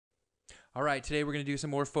All right, today we're going to do some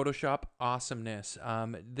more Photoshop awesomeness.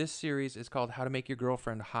 This series is called How to Make Your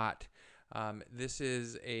Girlfriend Hot. This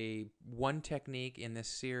is a one technique in this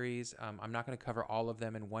series. I'm not going to cover all of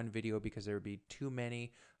them in one video because there would be too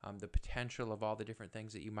many. The potential of all the different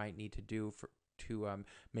things that you might need to do to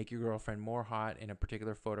make your girlfriend more hot in a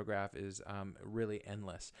particular photograph is really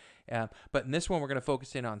endless. But in this one, we're going to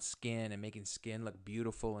focus in on skin and making skin look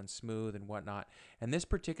beautiful and smooth and whatnot. And this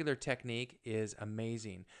particular technique is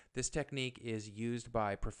amazing. This technique is used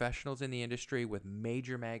by professionals in the industry with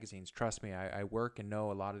major magazines. Trust me, I work and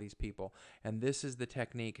know a lot of these people. And this is the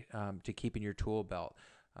technique to keep in your tool belt.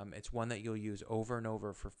 It's one that you'll use over and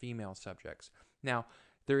over for female subjects. Now,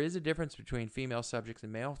 there is a difference between female subjects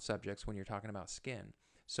and male subjects when you're talking about skin.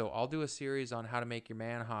 So I'll do a series on how to make your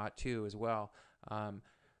man hot too as well.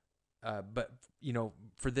 But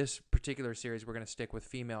for this particular series, we're going to stick with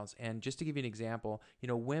females. And just to give you an example,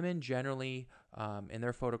 women generally in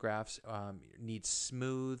their photographs need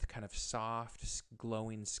smooth, kind of soft,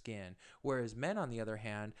 glowing skin. Whereas men, on the other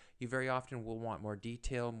hand, you very often will want more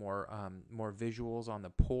detail, more visuals on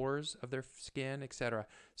the pores of their skin, etc.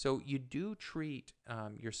 So you do treat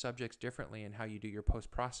your subjects differently in how you do your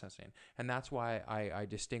post-processing. And that's why I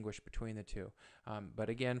distinguish between the two. But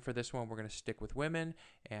again, for this one, we're going to stick with women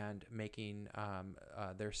and making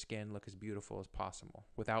their skin look as beautiful as possible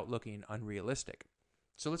without looking unrealistic.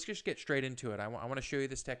 So let's just get straight into it. I want to show you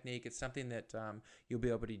this technique. It's something that you'll be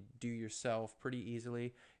able to do yourself pretty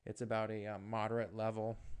easily. It's about a moderate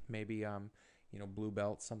level, maybe blue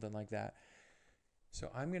belt, something like that. So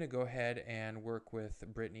I'm going to go ahead and work with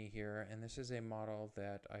Brittany here, and this is a model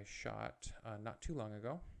that I shot not too long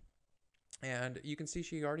ago. And you can see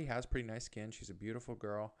she already has pretty nice skin. She's a beautiful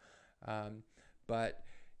girl, but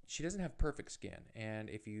she doesn't have perfect skin. And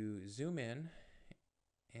if you zoom in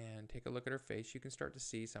and take a look at her face, you can start to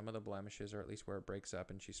see some of the blemishes, or at least where it breaks up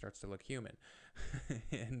and she starts to look human.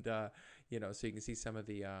 And so you can see some of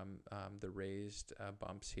the raised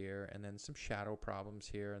bumps here, and then some shadow problems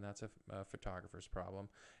here, and that's a photographer's problem,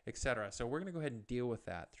 etc. So we're going to go ahead and deal with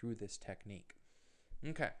that through this technique.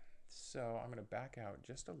 Okay, so I'm going to back out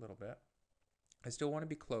just a little bit. I still want to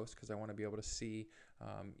be close because I want to be able to see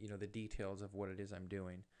the details of what it is I'm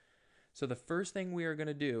doing. So the first thing we are going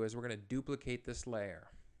to do is we're going to duplicate this layer.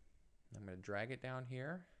 I'm going to drag it down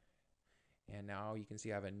here, and now you can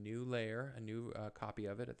see I have a new layer, a new copy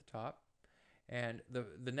of it at the top. And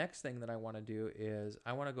the next thing that I want to do is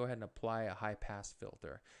I want to go ahead and apply a high pass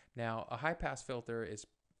filter. Now, a high pass filter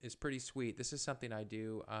is pretty sweet. This is something I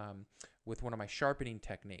do with one of my sharpening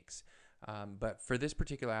techniques. But for this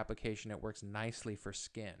particular application, it works nicely for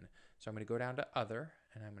skin. So I'm going to go down to Other,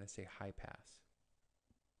 and I'm going to say High Pass.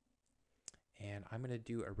 And I'm going to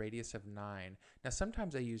do a radius of 9. Now,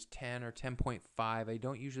 sometimes I use 10 or 10.5. I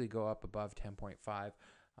don't usually go up above 10.5.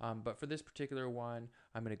 But for this particular one,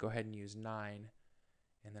 I'm going to go ahead and use 9.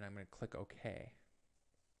 And then I'm going to click OK.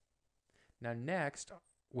 Now, next,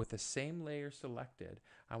 with the same layer selected,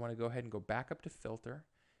 I want to go ahead and go back up to Filter,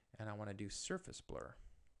 and I want to do Surface Blur.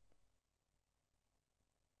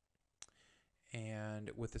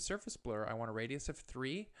 And with the surface blur, I want a radius of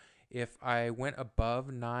 3. If I went above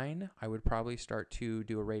 9, I would probably start to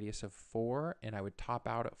do a radius of 4, and I would top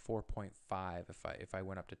out at 4.5 if I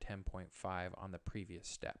went up to 10.5 on the previous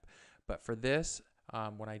step. But for this,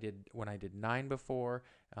 when I did 9 before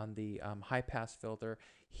on the high pass filter,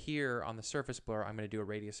 here on the surface blur, I'm going to do a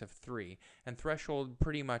radius of 3. And threshold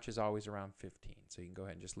pretty much is always around 15, so you can go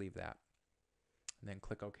ahead and just leave that. And then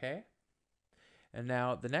click OK. And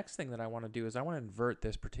now the next thing that I want to do is I want to invert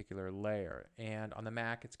this particular layer. And on the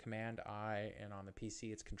Mac, it's Command-I, and on the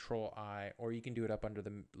PC, it's Control-I, or you can do it up under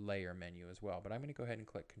the layer menu as well. But I'm going to go ahead and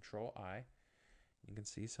click Control-I. You can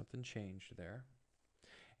see something changed there.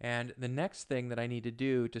 And the next thing that I need to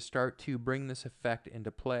do to start to bring this effect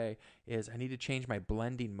into play is I need to change my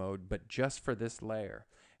blending mode, but just for this layer.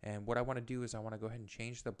 And what I want to do is I want to go ahead and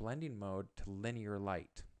change the blending mode to linear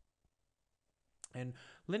light. And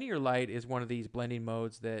linear light is one of these blending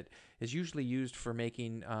modes that is usually used for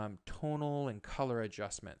making tonal and color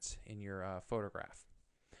adjustments in your photograph.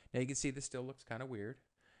 Now you can see this still looks kind of weird,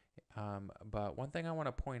 but one thing I want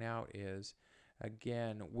to point out is,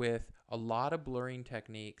 again, with a lot of blurring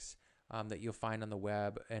techniques that you'll find on the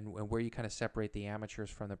web, and where you kind of separate the amateurs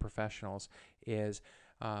from the professionals, is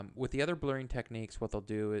with the other blurring techniques, what they'll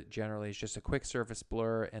do generally is just a quick surface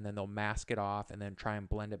blur, and then they'll mask it off and then try and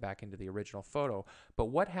blend it back into the original photo. But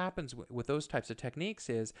what happens with those types of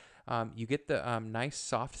techniques is you get the nice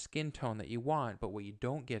soft skin tone that you want, but what you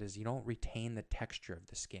don't get is you don't retain the texture of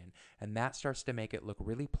the skin, and that starts to make it look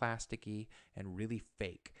really plasticky and really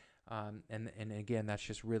fake. And again, that's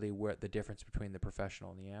just really where the difference between the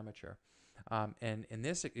professional and the amateur. And in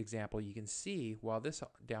this example, you can see, while this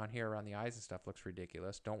down here around the eyes and stuff looks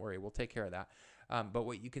ridiculous, don't worry, we'll take care of that. But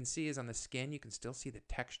what you can see is on the skin, you can still see the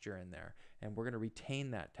texture in there. And we're going to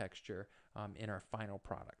retain that texture in our final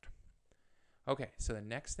product. Okay, so the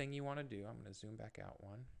next thing you want to do, I'm going to zoom back out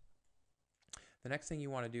one. The next thing you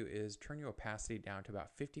want to do is turn your opacity down to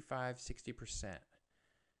about 55–60%.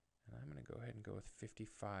 And I'm going to go ahead and go with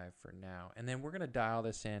 55 for now. And then we're going to dial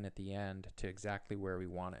this in at the end to exactly where we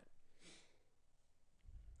want it.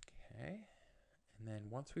 Okay. And then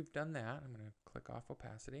once we've done that, I'm going to click off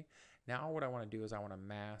opacity. Now what I want to do is I want to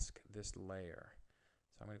mask this layer.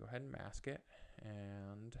 So I'm going to go ahead and mask it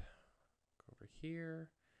and go over here.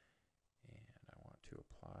 And I want to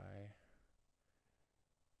apply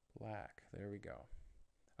black. There we go.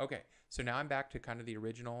 Okay, so now I'm back to kind of the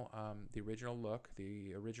original look,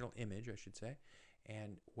 the original image, I should say.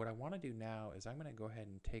 And what I want to do now is I'm going to go ahead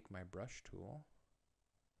and take my brush tool,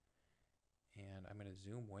 and I'm going to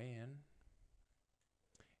zoom way in,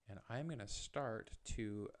 and I'm going to start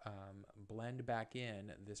to blend back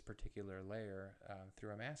in this particular layer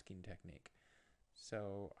through a masking technique.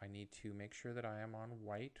 So I need to make sure that I am on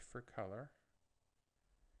white for color,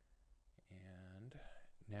 and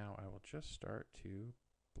now I will just start to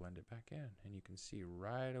blend it back in, and you can see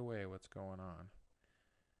right away what's going on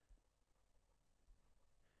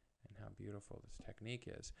and how beautiful this technique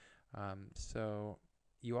is. So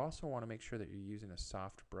you also want to make sure that you're using a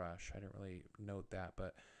soft brush. I didn't really note that,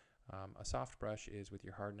 but a soft brush is with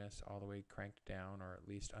your hardness all the way cranked down, or at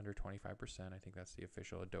least under 25%. I think that's the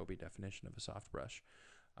official Adobe definition of a soft brush,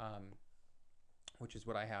 which is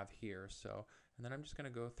what I have here. So, and then I'm just going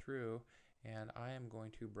to go through, and I am going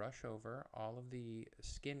to brush over all of the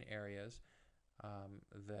skin areas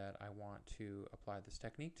that I want to apply this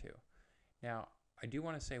technique to. Now, I do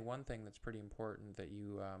want to say one thing that's pretty important that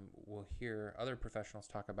you will hear other professionals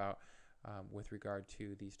talk about with regard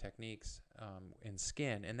to these techniques in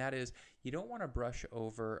skin, and that is you don't want to brush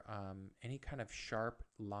over any kind of sharp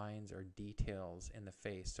lines or details in the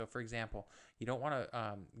face. So, for example, you don't want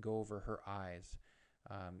to go over her eyes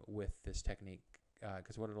with this technique,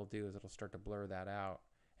 because what it'll do is it'll start to blur that out,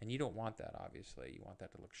 and you don't want that. Obviously you want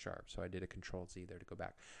that to look sharp, so I did a Control-Z there to go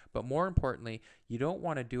back. But more importantly, you don't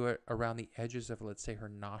want to do it around the edges of, let's say, her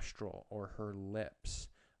nostril or her lips,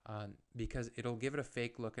 because it'll give it a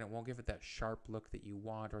fake look and it won't give it that sharp look that you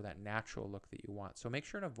want, or that natural look that you want. So make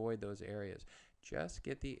sure and avoid those areas. Just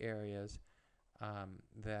get the areas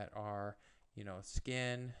that are, you know,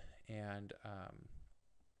 skin and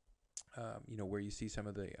you know, where you see some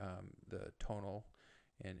of the tonal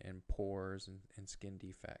and pores and skin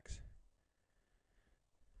defects.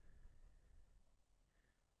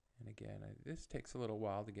 And again, this takes a little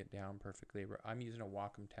while to get down perfectly. I'm using a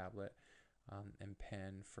Wacom tablet and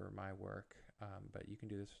pen for my work, but you can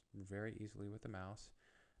do this very easily with the mouse.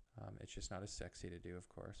 It's just not as sexy to do, of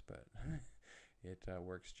course, but it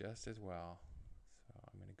works just as well. So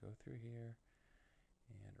I'm going to go through here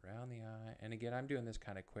and around the eye. And again, I'm doing this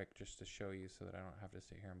kind of quick just to show you so that I don't have to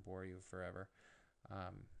sit here and bore you forever.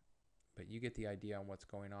 But you get the idea on what's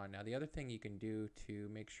going on. Now, the other thing you can do to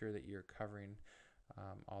make sure that you're covering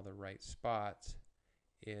all the right spots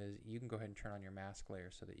is you can go ahead and turn on your mask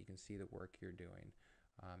layer so that you can see the work you're doing.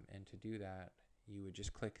 And to do that, you would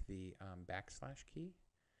just click the backslash key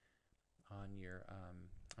on your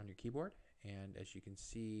keyboard. And as you can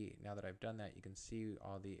see, now that I've done that, you can see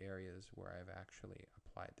all the areas where I've actually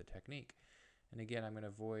applied the technique. And again, I'm going to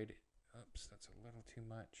avoid, oops, that's a little too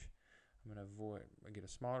much. I'm going to avoid, get a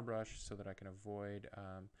smaller brush so that I can avoid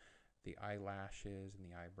the eyelashes and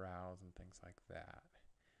the eyebrows and things like that.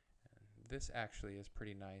 And this actually is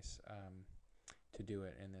pretty nice to do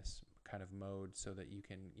it in this kind of mode so that you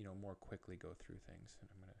can, you know, more quickly go through things. And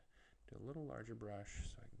I'm going to do a little larger brush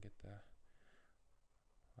so I can get the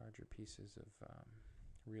larger pieces of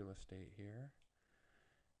real estate here.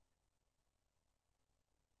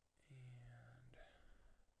 And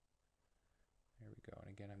there we go.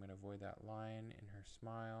 And again, I'm going to avoid that line in her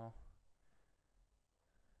smile,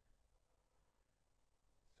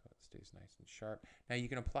 so it stays nice and sharp. Now you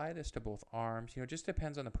can apply this to both arms. You know, it just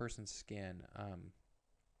depends on the person's skin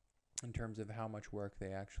in terms of how much work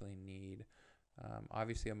they actually need.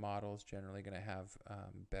 Obviously, a model is generally going to have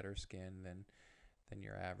better skin than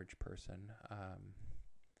your average person.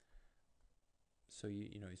 So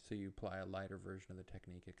you apply a lighter version of the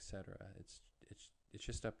technique, etc. It's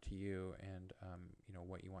just up to you and you know,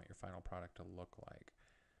 what you want your final product to look like.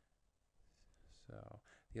 So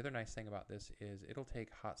the other nice thing about this is it'll take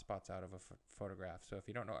hot spots out of a photograph. So if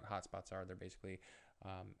you don't know what hot spots are, they're basically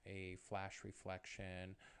a flash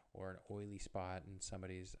reflection or an oily spot in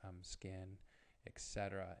somebody's skin,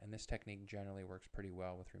 etc. And this technique generally works pretty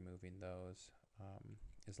well with removing those,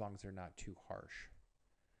 as long as they're not too harsh.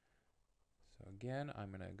 So again, I'm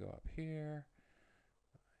going to go up here.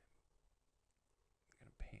 I'm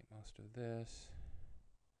going to paint most of this.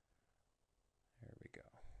 There we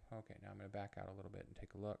go. Okay, now I'm going to back out a little bit and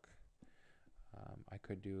take a look. I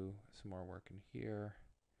could do some more work in here,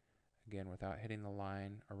 again, without hitting the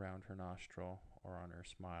line around her nostril or on her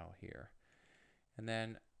smile here. And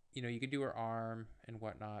then, you know, you could do her arm and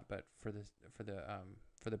whatnot, but for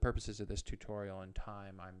the purposes of this tutorial and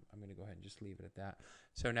time, I'm going to go ahead and just leave it at that.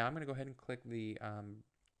 So now I'm going to go ahead and click the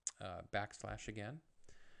backslash again,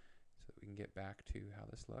 so that we can get back to how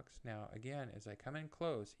this looks. Now, again, as I come in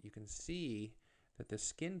close, you can see that the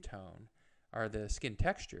skin tone, or the skin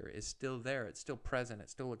texture, is still there. It's still present. It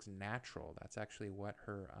still looks natural. That's actually what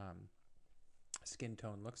her skin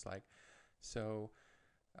tone looks like. So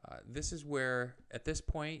this is where, at this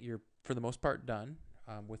point, you're for the most part done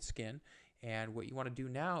with skin. And what you want to do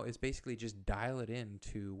now is basically just dial it in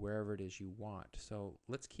to wherever it is you want. So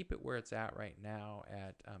let's keep it where it's at right now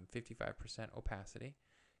at 55% opacity,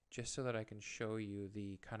 just so that I can show you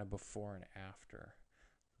the kind of before and after.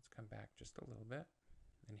 Let's come back just a little bit.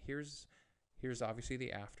 And here's obviously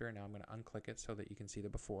the after. Now I'm going to unclick it so that you can see the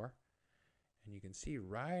before. And you can see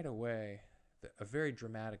right away a very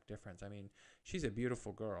dramatic difference. I mean, she's a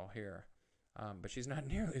beautiful girl here, but she's not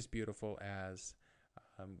nearly as beautiful as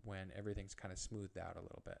when everything's kind of smoothed out a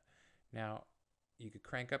little bit. Now, you could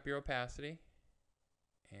crank up your opacity,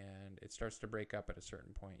 and it starts to break up at a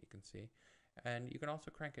certain point, you can see. And you can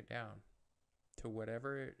also crank it down to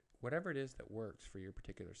whatever it is that works for your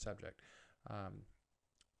particular subject. I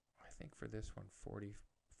think for this one,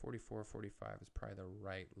 44, 45 is probably the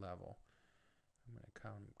right level. I'm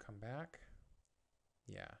going to come back.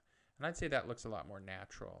 Yeah, and I'd say that looks a lot more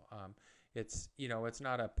natural. It's, you know, it's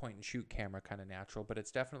not a point and shoot camera kind of natural, but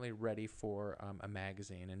it's definitely ready for a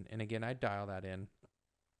magazine. And again, I dial that in,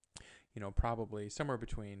 you know, probably somewhere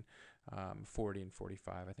between 40 and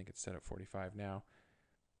 45. I think it's set at 45 now.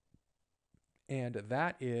 And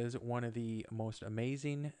that is one of the most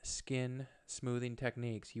amazing skin smoothing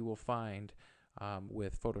techniques you will find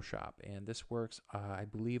with Photoshop. And this works, I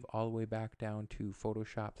believe, all the way back down to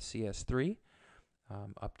Photoshop CS3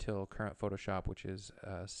 up till current Photoshop, which is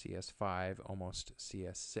CS5, almost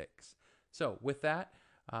CS6. So with that,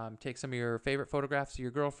 take some of your favorite photographs of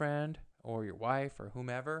your girlfriend or your wife or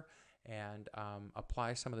whomever, and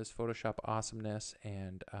apply some of this Photoshop awesomeness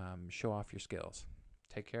and show off your skills.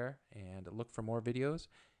 Take care and look for more videos,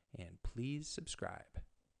 and please subscribe.